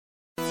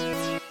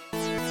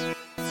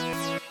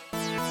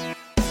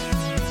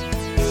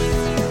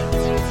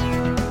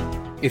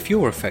If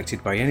you're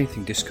affected by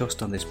anything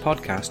discussed on this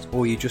podcast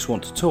or you just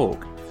want to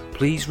talk,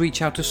 please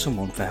reach out to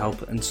someone for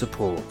help and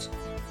support.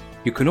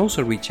 You can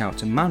also reach out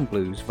to Man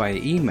Blues via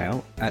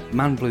email at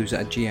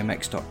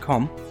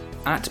manblues@gmx.com,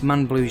 at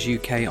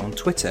manbluesuk on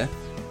Twitter,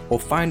 or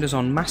find us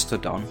on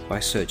Mastodon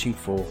by searching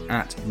for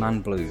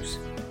 @manblues.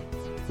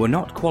 We're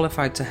not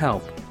qualified to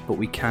help, but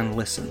we can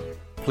listen.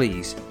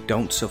 Please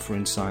don't suffer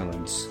in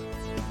silence.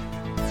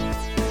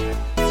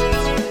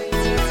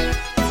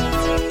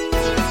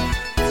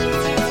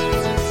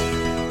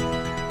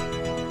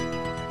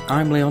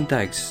 I'm Leon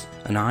Deggs,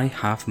 and I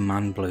have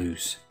Man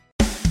Blues.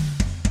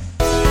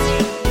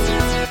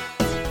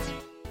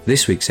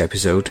 This week's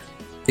episode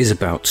is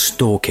about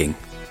stalking.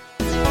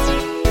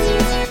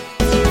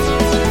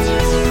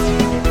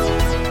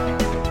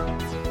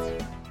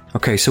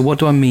 Okay, so what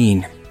do I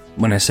mean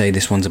when I say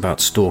this one's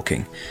about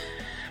stalking?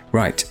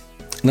 Right,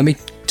 let me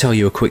tell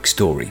you a quick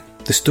story.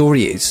 The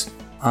story is,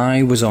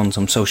 I was on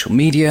some social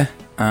media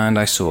and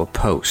I saw a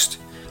post.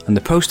 And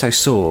the post I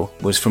saw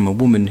was from a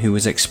woman who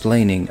was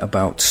explaining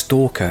about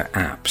stalker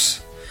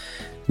apps.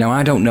 Now,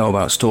 I don't know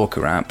about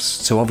stalker apps,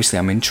 so obviously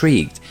I'm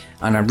intrigued,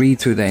 and I read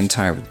through the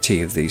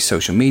entirety of the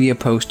social media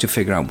post to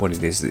figure out what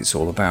it is that it's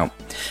all about.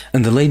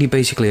 And the lady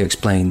basically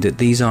explained that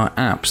these are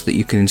apps that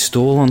you can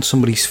install on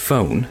somebody's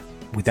phone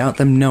without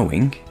them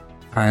knowing,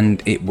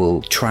 and it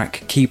will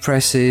track key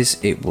presses,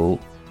 it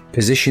will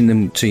position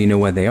them so you know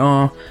where they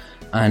are,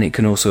 and it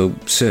can also,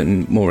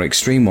 certain more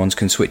extreme ones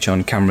can switch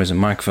on cameras and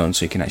microphones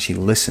so you can actually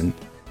listen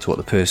to what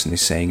the person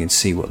is saying and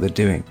see what they're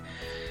doing.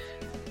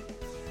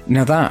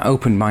 Now that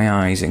opened my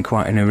eyes in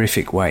quite an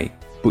horrific way,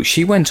 but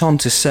she went on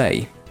to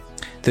say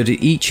that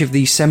at each of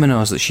these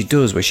seminars that she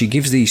does, where she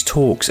gives these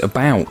talks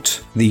about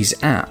these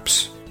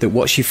apps, that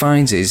what she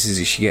finds is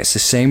that she gets the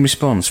same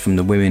response from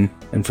the women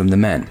and from the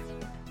men.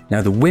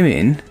 Now the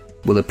women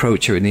will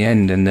approach her in the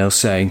end and they'll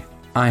say,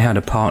 I had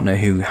a partner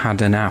who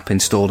had an app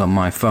installed on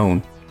my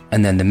phone.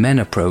 And then the men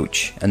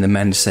approach and the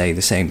men say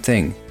the same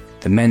thing.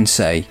 The men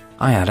say,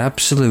 I had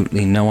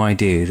absolutely no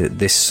idea that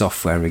this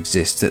software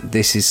exists, that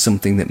this is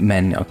something that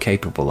men are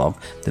capable of,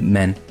 that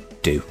men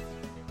do.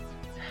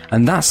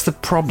 And that's the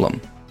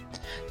problem.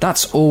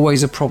 That's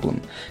always a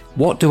problem.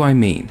 What do I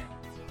mean?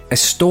 A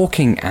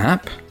stalking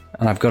app,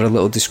 and I've got a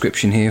little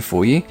description here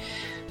for you,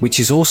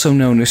 which is also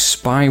known as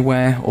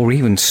spyware or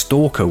even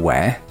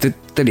stalkerware,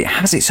 that it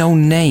has its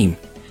own name,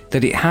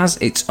 that it has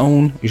its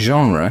own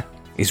genre,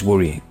 is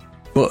worrying.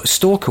 But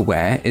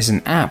stalkerware is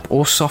an app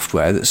or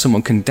software that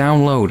someone can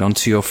download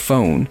onto your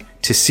phone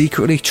to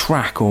secretly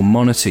track or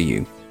monitor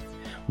you.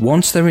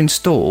 Once they're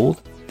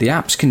installed, the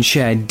apps can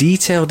share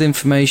detailed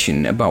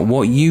information about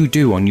what you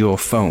do on your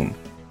phone,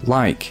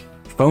 like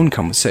phone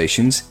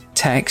conversations,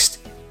 text,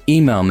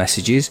 email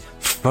messages,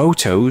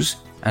 photos,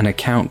 and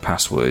account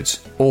passwords,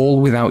 all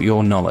without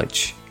your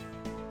knowledge.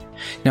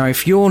 Now,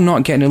 if you're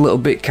not getting a little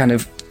bit kind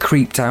of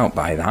creeped out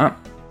by that,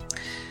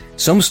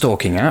 some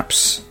stalking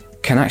apps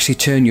can actually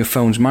turn your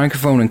phone's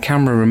microphone and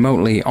camera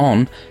remotely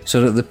on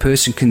so that the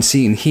person can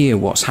see and hear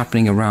what's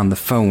happening around the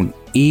phone,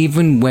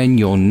 even when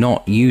you're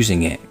not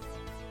using it.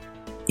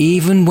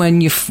 Even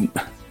when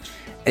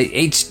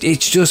it's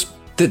just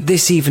that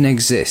this even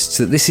exists,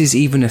 that this is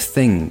even a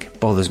thing,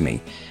 bothers me.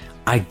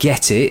 I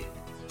get it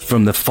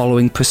from the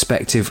following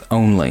perspective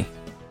only.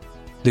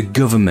 The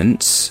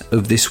governments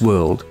of this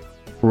world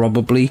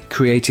probably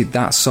created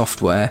that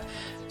software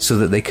so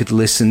that they could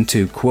listen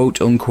to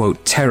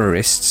quote-unquote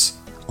terrorists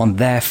on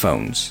their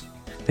phones.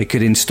 They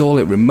could install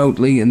it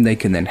remotely and they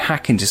can then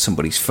hack into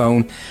somebody's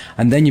phone,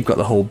 and then you've got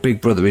the whole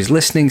Big Brother is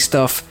listening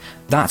stuff.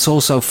 That's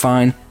also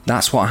fine.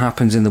 That's what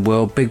happens in the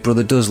world. Big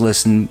Brother does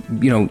listen,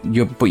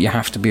 but you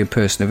have to be a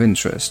person of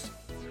interest.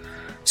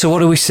 So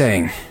what are we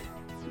saying?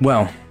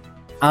 Well,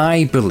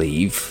 I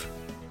believe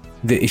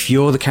that if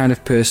you're the kind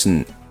of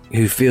person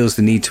who feels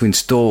the need to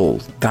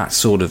install that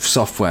sort of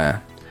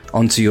software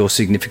onto your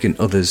significant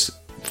other's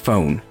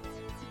phone,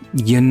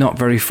 you're not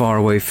very far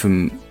away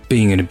from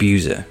being an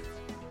abuser.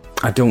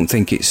 I don't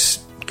think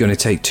it's going to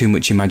take too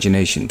much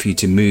imagination for you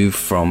to move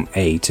from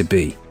A to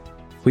B.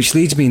 Which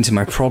leads me into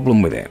my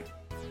problem with it.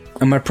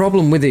 And my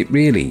problem with it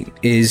really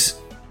is,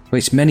 well,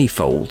 it's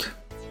manyfold,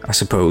 I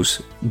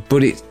suppose.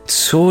 But it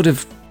sort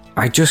of,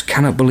 I just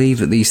cannot believe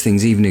that these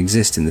things even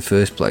exist in the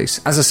first place.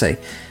 As I say,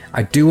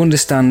 I do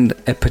understand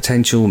a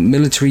potential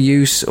military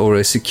use or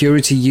a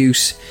security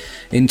use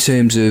in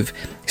terms of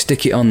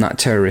stick it on that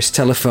terrorist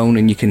telephone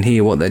and you can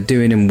hear what they're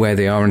doing and where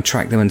they are and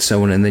track them and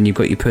so on, and then you've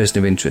got your person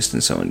of interest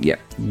and so on. Yeah,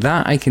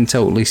 that I can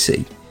totally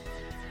see.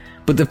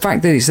 But the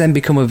fact that it's then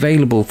become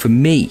available for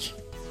me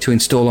to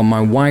install on my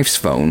wife's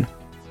phone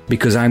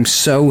because I'm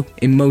so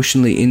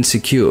emotionally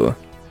insecure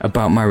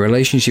about my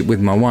relationship with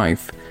my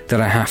wife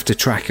that I have to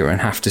track her and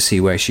have to see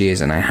where she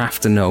is, and I have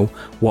to know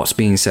what's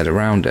being said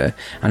around her,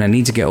 and I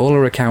need to get all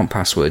her account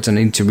passwords, I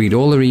need to read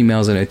all her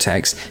emails and her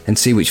texts and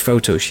see which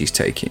photos she's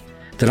taking.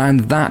 That I'm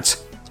that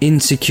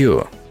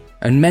insecure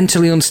and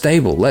mentally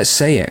unstable, let's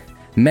say it,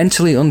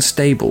 mentally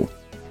unstable,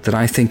 that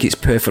I think it's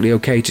perfectly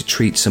okay to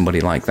treat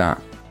somebody like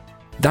that.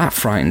 That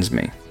frightens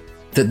me,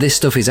 that this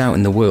stuff is out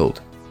in the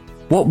world.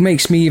 What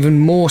makes me even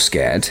more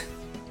scared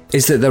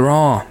is that there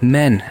are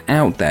men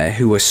out there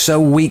who are so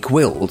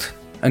weak-willed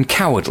and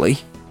cowardly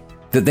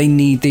that they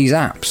need these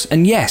apps.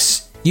 And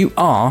yes, you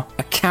are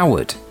a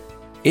coward.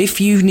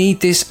 If you need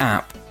this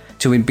app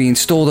to be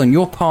installed on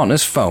your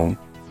partner's phone,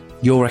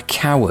 you're a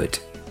coward.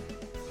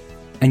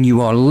 And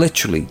you are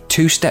literally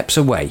 2 steps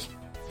away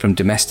from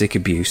domestic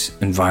abuse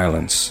and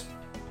violence.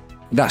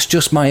 That's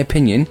just my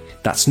opinion.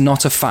 That's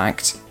not a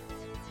fact.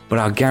 But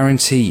I'll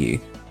guarantee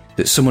you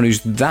that someone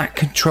who's that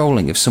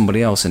controlling of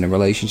somebody else in a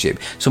relationship,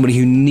 somebody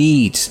who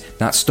needs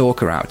that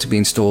stalker app to be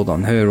installed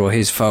on her or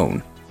his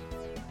phone,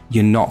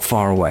 you're not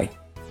far away.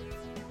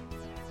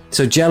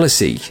 So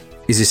jealousy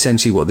is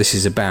essentially what this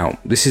is about.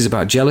 This is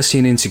about jealousy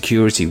and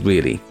insecurity,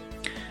 really.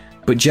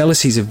 But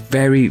jealousy is a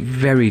very,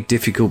 very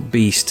difficult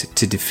beast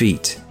to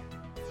defeat.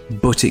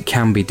 But it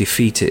can be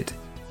defeated.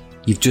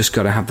 You've just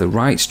got to have the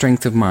right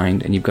strength of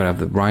mind and you've got to have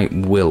the right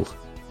will.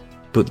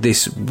 But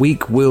this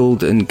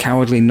weak-willed and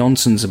cowardly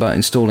nonsense about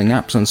installing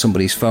apps on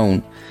somebody's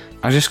phone,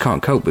 I just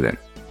can't cope with it.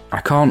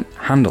 I can't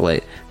handle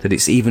it, that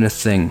it's even a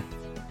thing.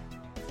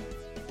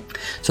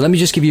 So let me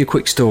just give you a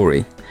quick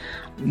story.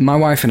 My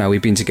wife and I,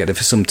 we've been together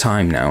for some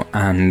time now,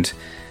 and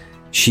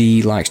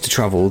she likes to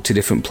travel to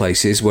different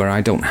places where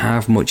I don't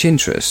have much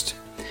interest.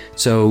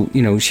 So,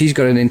 she's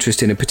got an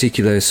interest in a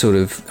particular sort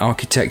of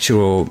architecture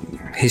or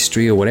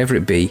history or whatever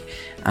it be,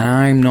 and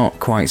I'm not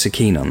quite so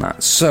keen on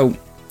that. So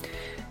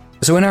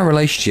in our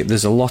relationship,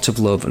 there's a lot of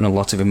love and a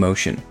lot of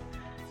emotion,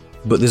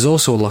 but there's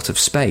also a lot of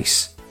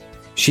space.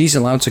 She's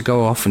allowed to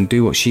go off and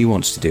do what she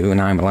wants to do,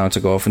 and I'm allowed to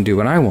go off and do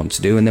what I want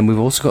to do, and then we've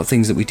also got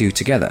things that we do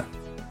together.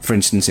 For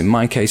instance, in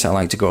my case, I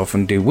like to go off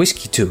and do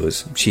whiskey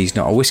tours. She's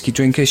not a whiskey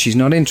drinker, she's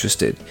not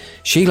interested.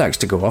 She likes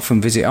to go off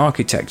and visit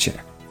architecture.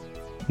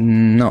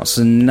 Not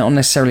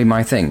necessarily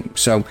my thing.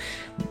 So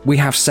we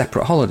have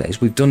separate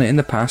holidays. We've done it in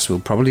the past, we'll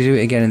probably do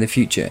it again in the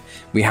future.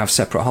 We have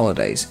separate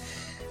holidays.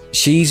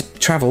 She's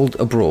travelled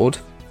abroad,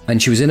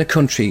 and she was in a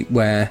country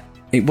where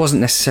it wasn't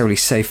necessarily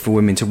safe for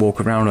women to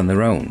walk around on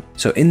their own.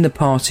 So in the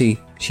party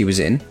she was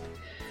in,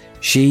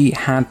 she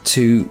had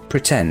to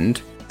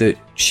pretend that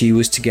she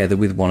was together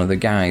with one of the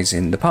guys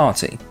in the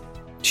party.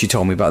 She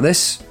told me about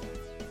this,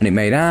 and it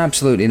made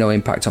absolutely no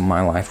impact on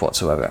my life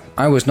whatsoever.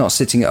 I was not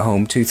sitting at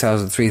home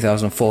 2,000,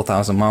 3,000,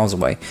 4,000 miles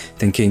away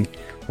thinking,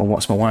 well,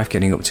 what's my wife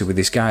getting up to with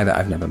this guy that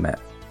I've never met?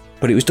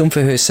 But it was done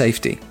for her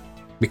safety,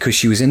 because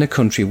she was in a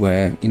country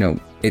where,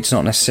 it's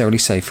not necessarily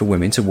safe for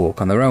women to walk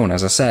on their own,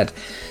 as I said.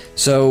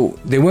 So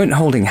they weren't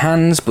holding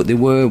hands, but they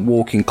were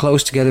walking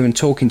close together and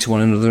talking to one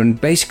another and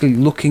basically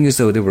looking as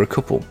though they were a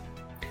couple.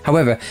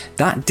 However,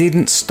 that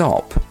didn't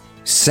stop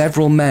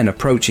several men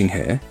approaching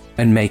her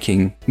and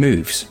making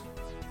moves,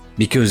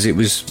 because it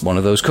was one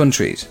of those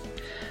countries.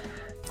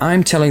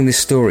 I'm telling this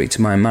story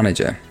to my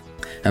manager,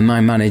 and my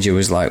manager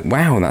was like,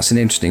 wow, that's an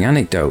interesting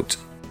anecdote.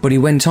 But he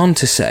went on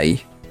to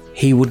say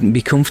he wouldn't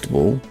be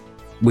comfortable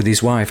with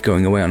his wife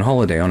going away on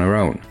holiday on her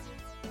own,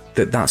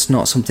 that's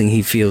not something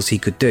he feels he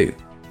could do.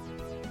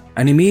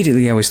 And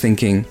immediately I was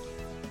thinking,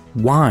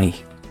 why?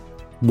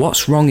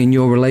 What's wrong in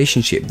your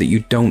relationship that you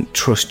don't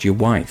trust your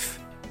wife?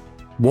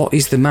 What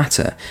is the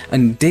matter?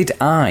 And did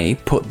I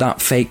put that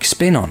fake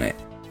spin on it?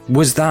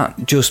 Was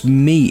that just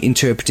me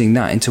interpreting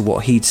that into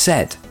what he'd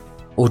said?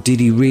 Or did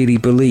he really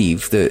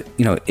believe that,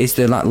 is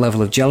there that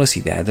level of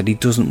jealousy there that he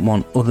doesn't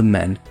want other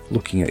men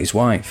looking at his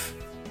wife?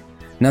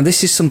 Now,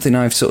 this is something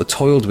I've sort of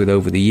toiled with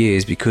over the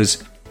years,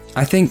 because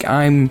I think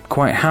I'm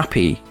quite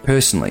happy,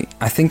 personally.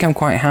 I think I'm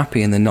quite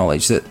happy in the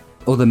knowledge that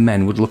other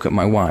men would look at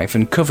my wife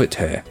and covet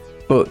her.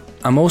 But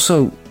I'm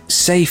also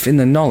safe in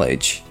the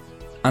knowledge,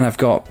 and I've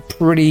got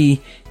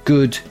pretty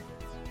good,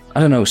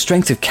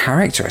 strength of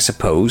character, I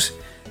suppose,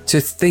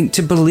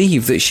 to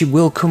believe that she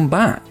will come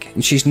back,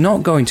 and she's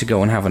not going to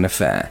go and have an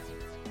affair.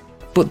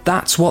 But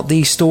that's what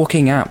these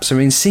stalking apps are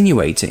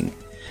insinuating.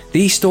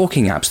 These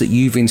stalking apps that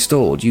you've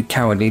installed, you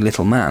cowardly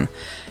little man,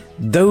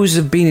 those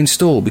have been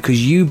installed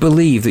because you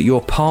believe that your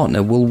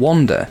partner will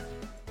wander.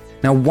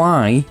 Now,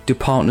 why do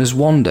partners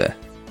wander?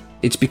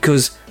 It's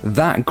because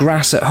that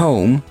grass at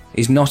home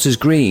is not as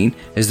green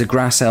as the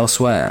grass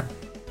elsewhere.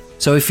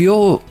 So if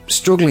you're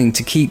struggling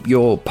to keep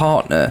your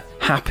partner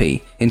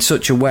happy in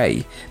such a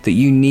way that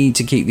you need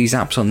to keep these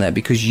apps on there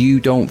because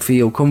you don't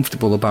feel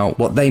comfortable about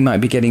what they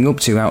might be getting up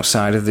to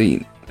outside of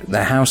the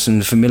house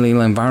and familial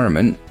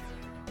environment,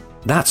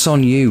 that's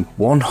on you,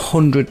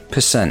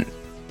 100%.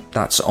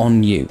 That's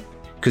on you.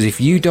 Because if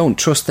you don't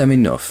trust them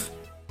enough,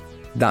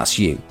 that's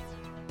you.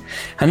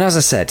 And as I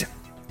said,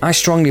 I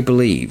strongly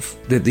believe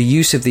that the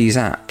use of these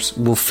apps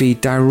will feed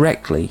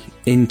directly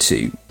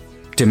into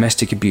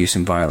domestic abuse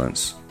and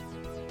violence.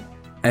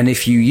 And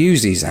if you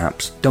use these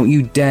apps, don't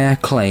you dare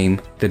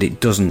claim that it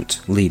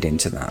doesn't lead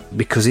into that,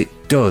 because it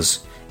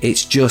does.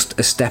 It's just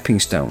a stepping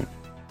stone.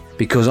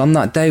 Because on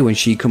that day when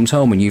she comes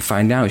home and you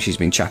find out she's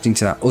been chatting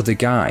to that other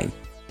guy,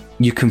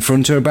 you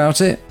confront her about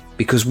it,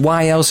 because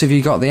why else have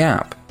you got the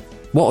app?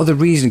 What other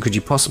reason could you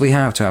possibly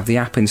have to have the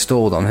app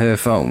installed on her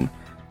phone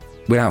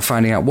without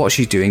finding out what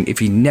she's doing if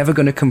you're never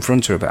going to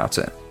confront her about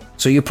it?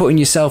 So you're putting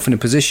yourself in a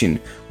position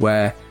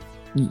where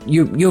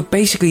You're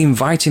basically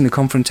inviting the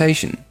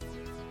confrontation.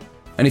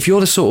 And if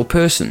you're the sort of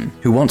person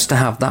who wants to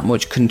have that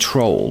much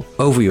control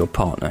over your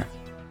partner,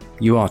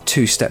 you are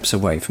 2 steps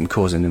away from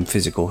causing them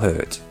physical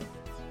hurt.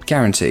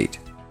 Guaranteed.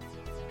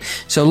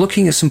 So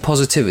looking at some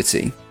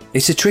positivity,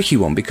 it's a tricky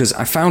one because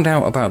I found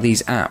out about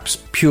these apps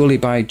purely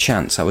by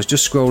chance. I was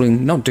just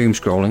scrolling, not doom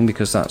scrolling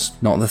because that's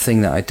not the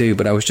thing that I do,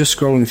 but I was just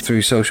scrolling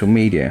through social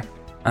media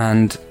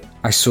and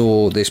I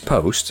saw this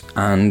post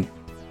and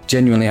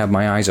genuinely had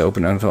my eyes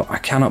open and I thought, I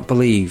cannot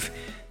believe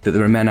that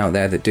there are men out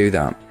there that do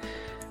that.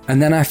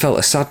 And then I felt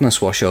a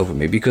sadness wash over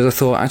me because I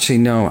thought, actually,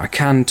 no, I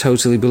can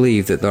totally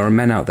believe that there are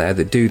men out there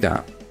that do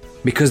that.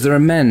 Because there are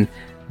men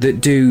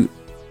that do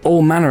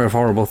all manner of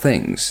horrible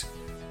things,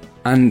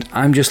 and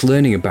I'm just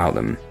learning about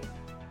them.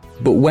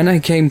 But when I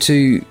came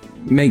to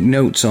make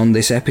notes on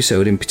this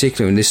episode in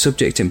particular, and this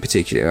subject in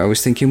particular, I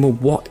was thinking, well,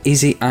 what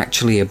is it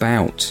actually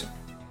about?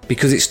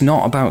 Because it's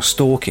not about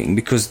stalking,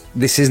 because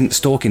this isn't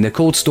stalking. They're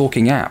called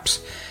stalking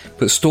apps,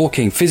 but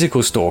stalking,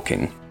 physical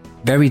stalking,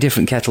 very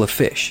different kettle of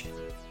fish.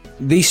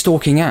 These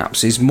stalking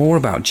apps is more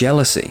about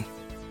jealousy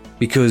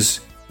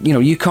because,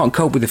 you can't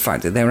cope with the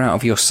fact that they're out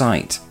of your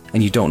sight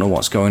and you don't know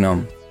what's going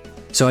on.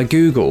 So I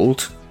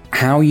Googled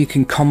how you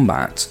can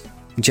combat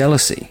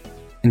jealousy.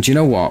 And do you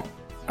know what?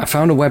 I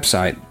found a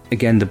website.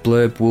 Again, the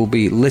blurb will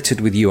be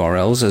littered with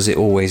URLs as it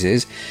always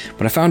is.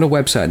 But I found a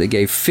website that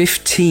gave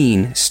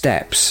 15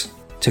 steps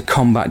to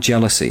combat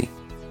jealousy.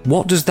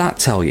 What does that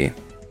tell you?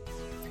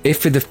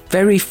 If for the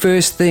very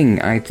first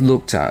thing I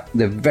looked at,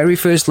 the very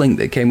first link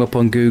that came up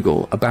on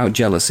Google about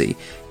jealousy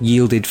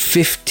yielded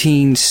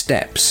 15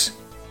 steps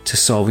to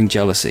solving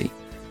jealousy,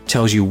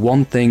 tells you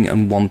one thing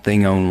and one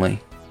thing only.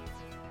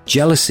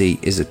 Jealousy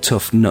is a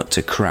tough nut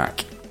to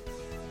crack.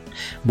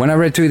 When I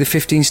read through the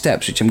 15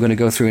 steps, which I'm going to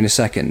go through in a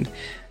second,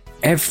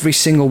 every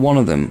single one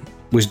of them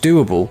was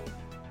doable,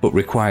 but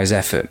requires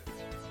effort.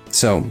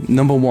 So,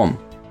 number 1,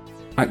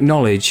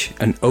 acknowledge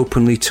and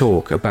openly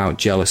talk about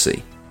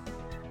jealousy.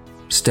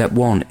 Step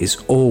 1 is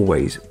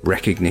always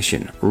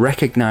recognition.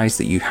 Recognize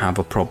that you have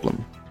a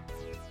problem.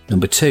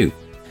 Number 2,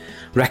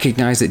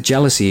 recognize that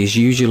jealousy is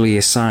usually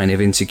a sign of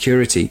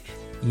insecurity.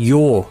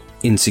 Your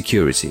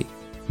insecurity,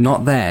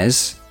 not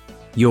theirs,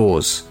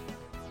 yours.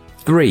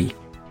 3,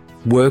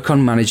 work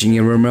on managing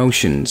your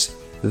emotions.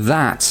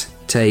 That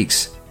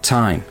takes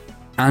time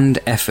and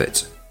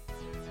effort.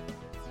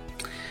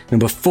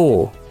 Number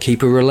 4,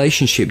 keep a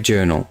relationship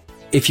journal.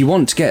 If you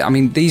want to get,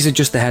 these are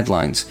just the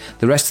headlines.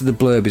 The rest of the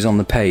blurb is on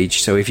the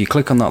page. So if you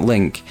click on that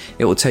link,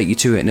 it will take you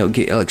to it and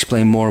it'll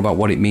explain more about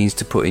what it means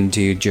to put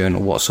into your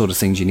journal, what sort of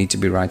things you need to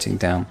be writing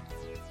down.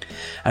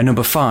 And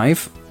number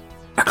 5,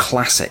 a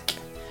classic.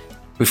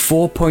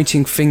 Before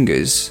pointing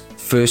fingers,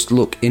 first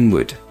look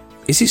inward.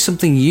 Is it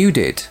something you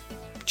did?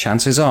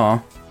 Chances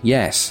are,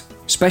 yes.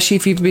 Especially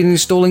if you've been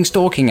installing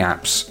stalking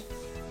apps.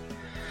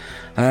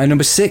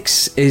 Number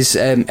 6 is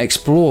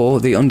explore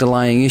the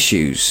underlying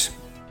issues.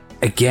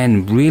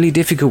 Again, really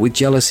difficult with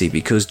jealousy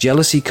because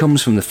jealousy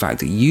comes from the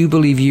fact that you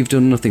believe you've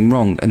done nothing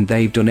wrong and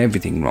they've done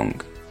everything wrong.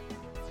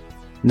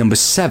 Number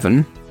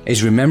 7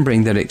 is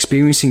remembering that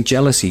experiencing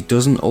jealousy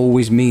doesn't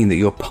always mean that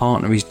your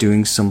partner is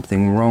doing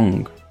something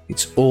wrong.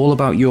 It's all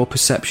about your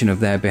perception of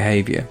their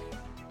behaviour.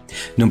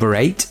 Number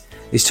 8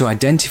 is to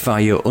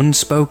identify your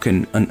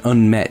unspoken and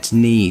unmet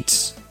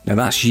needs. Now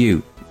that's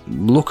you.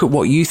 Look at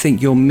what you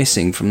think you're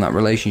missing from that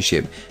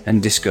relationship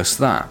and discuss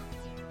that.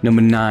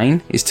 Number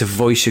 9 is to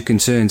voice your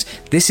concerns.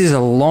 This is a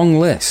long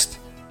list,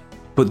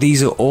 but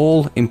these are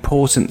all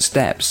important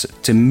steps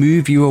to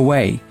move you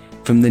away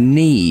from the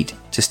need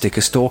to stick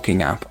a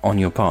stalking app on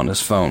your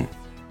partner's phone.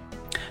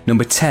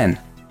 Number 10,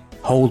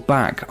 hold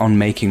back on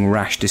making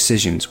rash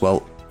decisions.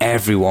 Well,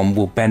 everyone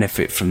will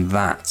benefit from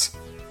that.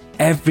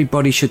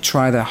 Everybody should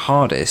try their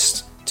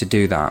hardest to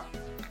do that.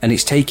 And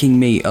it's taking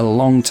me a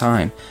long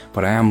time,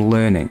 but I am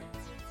learning.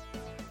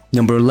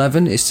 Number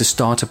 11 is to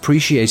start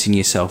appreciating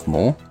yourself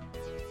more.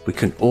 We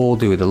can all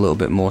do with a little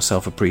bit more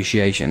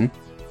self-appreciation.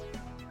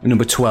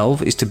 Number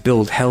 12 is to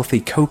build healthy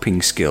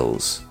coping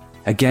skills.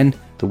 Again,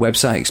 the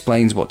website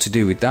explains what to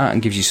do with that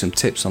and gives you some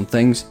tips on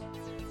things.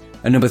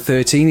 And number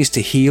 13 is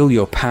to heal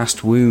your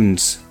past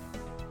wounds.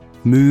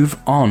 Move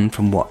on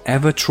from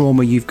whatever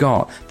trauma you've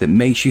got that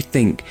makes you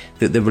think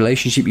that the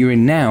relationship you're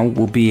in now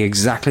will be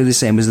exactly the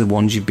same as the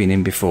ones you've been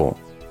in before.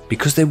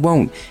 Because they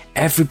won't.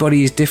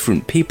 Everybody is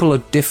different. People are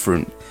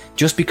different.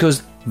 Just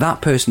because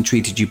that person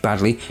treated you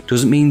badly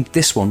doesn't mean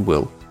this one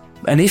will.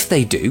 And if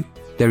they do,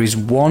 there is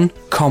one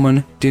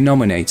common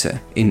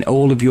denominator in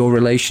all of your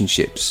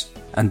relationships,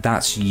 and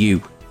that's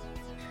you.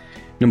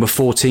 Number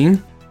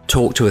 14,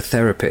 talk to a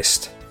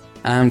therapist.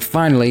 And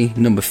finally,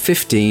 number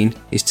 15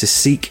 is to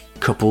seek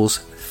couples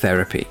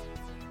therapy.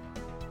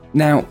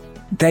 Now,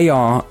 they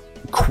are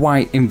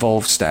quite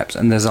involved steps,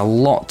 and there's a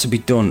lot to be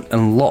done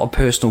and a lot of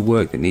personal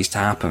work that needs to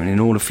happen in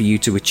order for you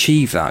to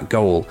achieve that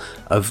goal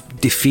of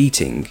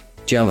defeating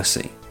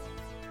jealousy.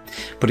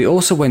 But it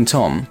also went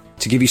on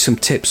to give you some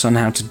tips on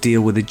how to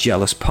deal with a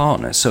jealous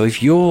partner. So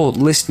if you're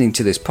listening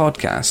to this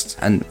podcast,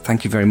 and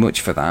thank you very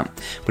much for that,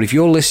 but if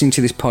you're listening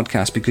to this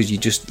podcast because you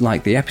just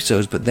like the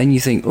episodes, but then you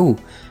think, oh,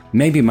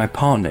 maybe my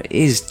partner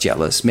is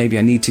jealous, maybe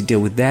I need to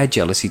deal with their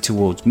jealousy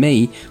towards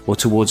me or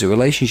towards a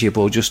relationship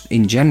or just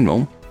in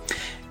general,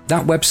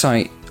 that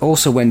website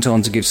also went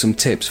on to give some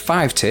tips,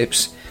 5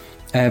 tips,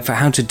 for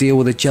how to deal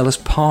with a jealous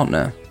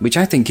partner, which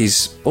I think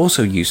is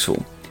also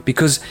useful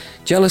because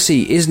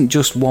jealousy isn't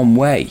just one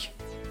way.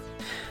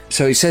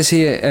 So it says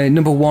here,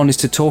 number 1 is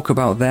to talk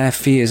about their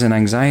fears and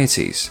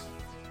anxieties.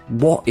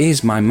 What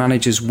is my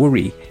manager's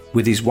worry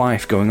with his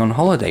wife going on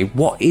holiday?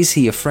 What is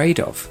he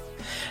afraid of?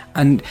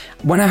 And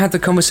when I had the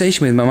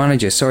conversation with my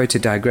manager, sorry to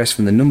digress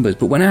from the numbers,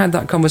 but when I had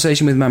that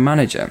conversation with my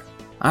manager,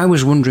 I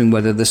was wondering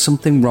whether there's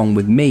something wrong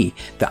with me,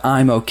 that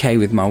I'm okay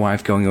with my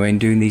wife going away and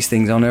doing these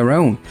things on her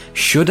own.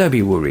 Should I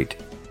be worried?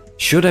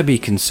 Should I be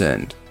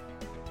concerned?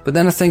 But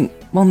then I think,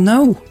 well,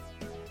 no.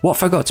 What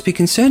have I got to be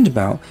concerned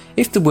about?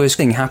 If the worst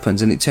thing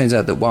happens and it turns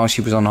out that while she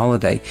was on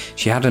holiday,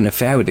 she had an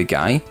affair with a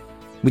guy,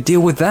 we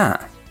deal with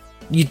that.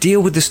 You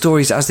deal with the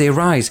stories as they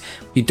arise.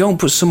 You don't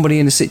put somebody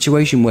in a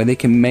situation where they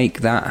can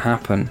make that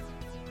happen.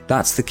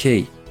 That's the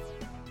key.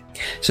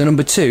 So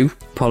number 2,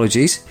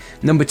 apologies.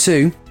 Number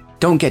 2,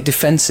 don't get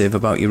defensive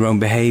about your own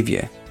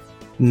behaviour.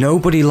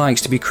 Nobody likes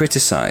to be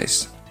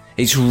criticised.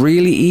 It's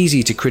really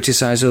easy to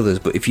criticise others,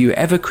 but if you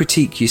ever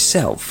critique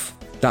yourself,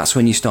 that's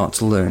when you start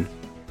to learn.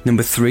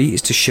 Number 3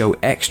 is to show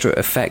extra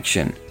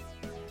affection.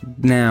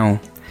 Now,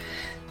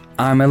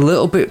 I'm a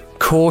little bit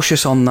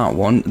cautious on that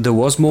one. There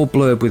was more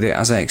blurb with it,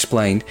 as I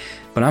explained,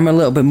 but I'm a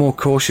little bit more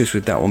cautious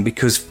with that one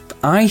because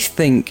I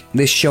think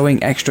this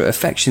showing extra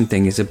affection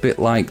thing is a bit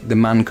like the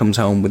man comes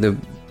home with a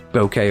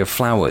bouquet of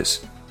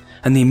flowers,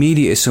 and the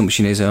immediate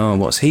assumption is, oh,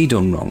 what's he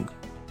done wrong?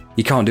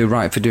 You can't do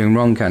right for doing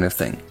wrong kind of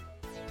thing.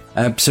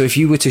 So if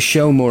you were to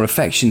show more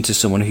affection to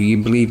someone who you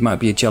believe might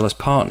be a jealous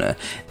partner,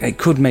 it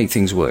could make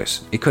things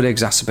worse. It could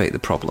exacerbate the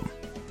problem.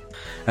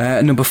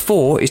 Number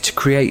 4 is to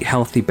create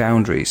healthy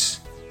boundaries.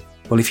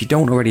 Well, if you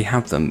don't already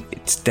have them,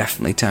 it's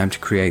definitely time to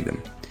create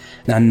them.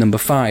 And number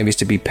 5 is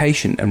to be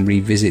patient and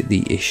revisit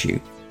the issue.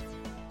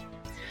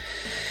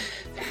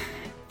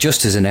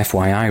 Just as an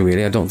FYI,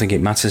 really, I don't think it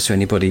matters to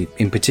anybody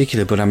in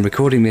particular, but I'm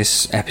recording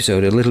this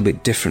episode a little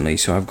bit differently,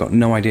 so I've got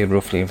no idea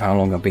roughly of how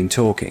long I've been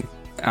talking.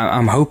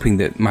 I'm hoping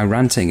that my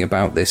ranting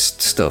about this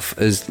stuff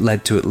has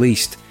led to at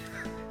least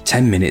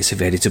 10 minutes of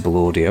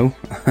editable audio.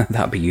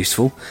 That'd be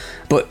useful.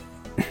 But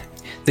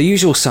the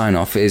usual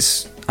sign-off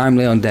is, I'm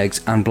Leon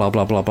Deggs and blah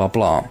blah blah blah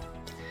blah.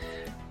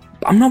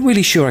 I'm not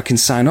really sure I can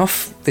sign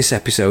off this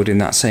episode in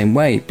that same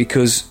way,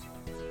 because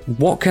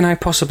what can I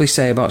possibly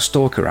say about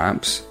stalker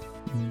apps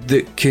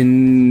that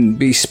can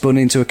be spun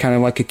into a kind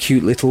of like a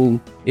cute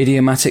little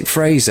idiomatic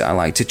phrase that I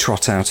like to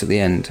trot out at the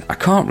end? I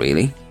can't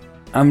really.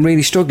 I'm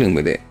really struggling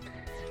with it.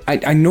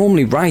 I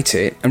normally write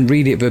it and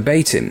read it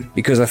verbatim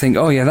because I think,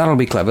 oh yeah, that'll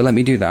be clever, let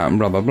me do that and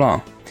blah blah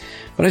blah.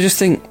 But I just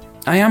think,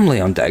 I am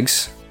Leon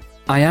Deggs.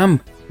 I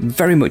am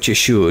very much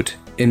assured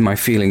in my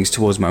feelings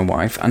towards my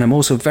wife, and I'm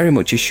also very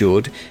much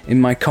assured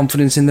in my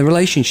confidence in the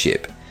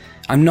relationship.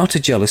 I'm not a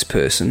jealous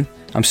person.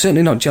 I'm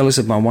certainly not jealous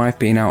of my wife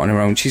being out on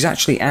her own. She's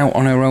actually out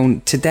on her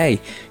own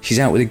today. She's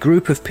out with a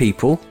group of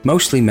people,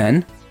 mostly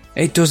men.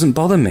 It doesn't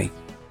bother me.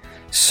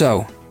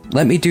 So,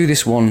 let me do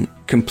this one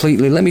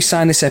completely. Let me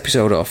sign this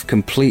episode off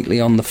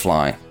completely on the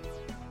fly.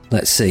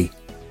 Let's see.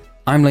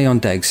 I'm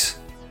Leon Deggs,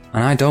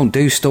 and I don't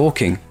do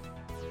stalking.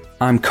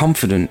 I'm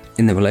confident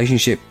in the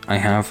relationship I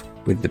have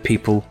with the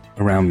people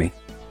around me.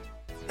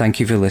 Thank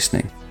you for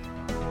listening.